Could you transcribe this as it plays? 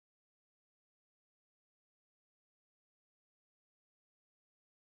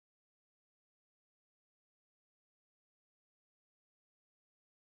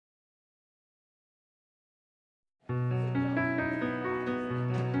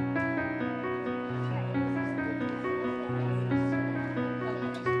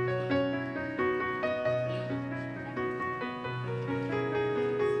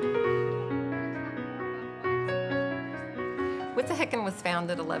Wissahickon was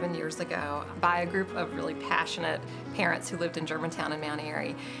founded 11 years ago by a group of really passionate parents who lived in Germantown and Mount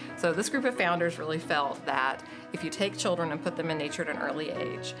Airy. So this group of founders really felt that if you take children and put them in nature at an early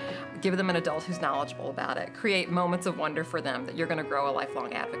age, give them an adult who's knowledgeable about it, create moments of wonder for them, that you're going to grow a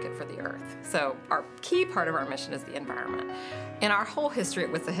lifelong advocate for the earth. So our key part of our mission is the environment. In our whole history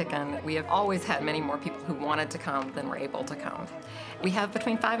at Wissahickon, we have always had many more people who wanted to come than were able to come. We have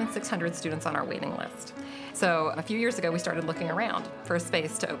between 500 and 600 students on our waiting list. So a few years ago, we started looking around for a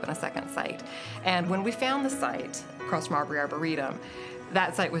space to open a second site. And when we found the site across from Aubrey Arboretum,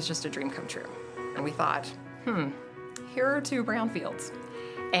 that site was just a dream come true. And we thought, here are two brownfields.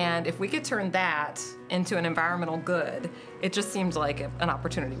 And if we could turn that into an environmental good, it just seemed like an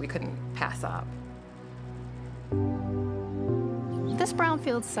opportunity we couldn't pass up. This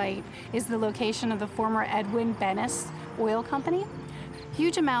brownfield site is the location of the former Edwin Bennis Oil Company.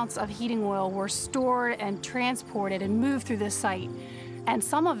 Huge amounts of heating oil were stored and transported and moved through this site, and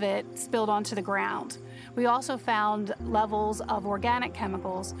some of it spilled onto the ground. We also found levels of organic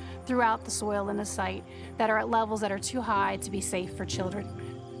chemicals throughout the soil in the site that are at levels that are too high to be safe for children.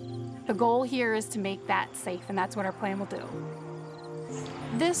 The goal here is to make that safe, and that's what our plan will do.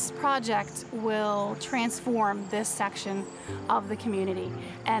 This project will transform this section of the community,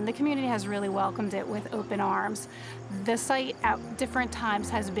 and the community has really welcomed it with open arms. The site at different times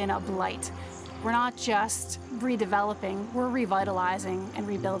has been a blight. We're not just redeveloping, we're revitalizing and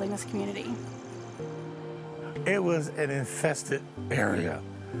rebuilding this community. It was an infested area.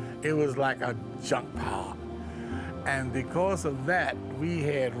 It was like a junk pile. And because of that, we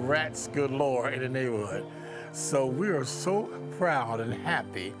had rats galore in the neighborhood. So we are so proud and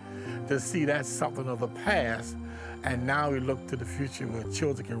happy to see that's something of the past, and now we look to the future where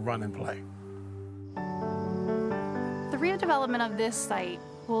children can run and play. The redevelopment of this site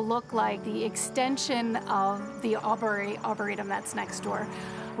will look like the extension of the Arboretum that's next door,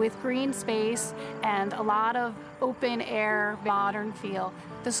 with green space and a lot of open air, modern feel.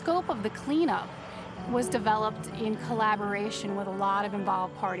 The scope of the cleanup was developed in collaboration with a lot of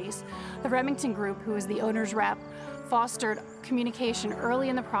involved parties. The Remington Group, who is the owner's rep, fostered communication early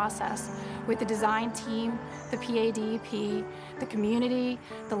in the process with the design team, the PADEP, the community,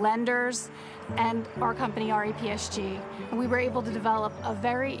 the lenders, and our company, REPSG. And we were able to develop a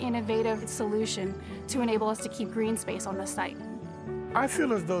very innovative solution to enable us to keep green space on the site. I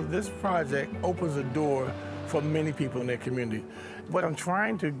feel as though this project opens a door for many people in their community. What I'm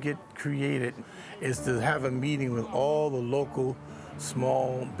trying to get created is to have a meeting with all the local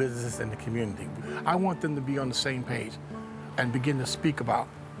small businesses in the community. I want them to be on the same page and begin to speak about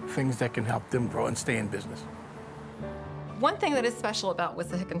things that can help them grow and stay in business. One thing that is special about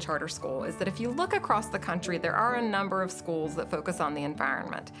Wissahickon Charter School is that if you look across the country, there are a number of schools that focus on the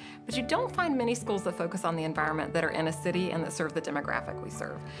environment, but you don't find many schools that focus on the environment that are in a city and that serve the demographic we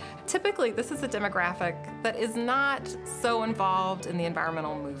serve. Typically, this is a demographic that is not so involved in the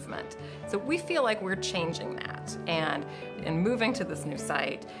environmental movement. So we feel like we're changing that, and in moving to this new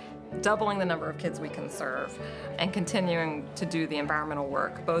site, doubling the number of kids we can serve, and continuing to do the environmental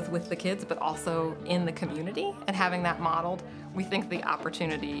work, both with the kids but also in the community, and having that modeled, we think the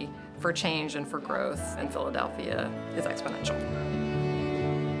opportunity for change and for growth in Philadelphia is exponential.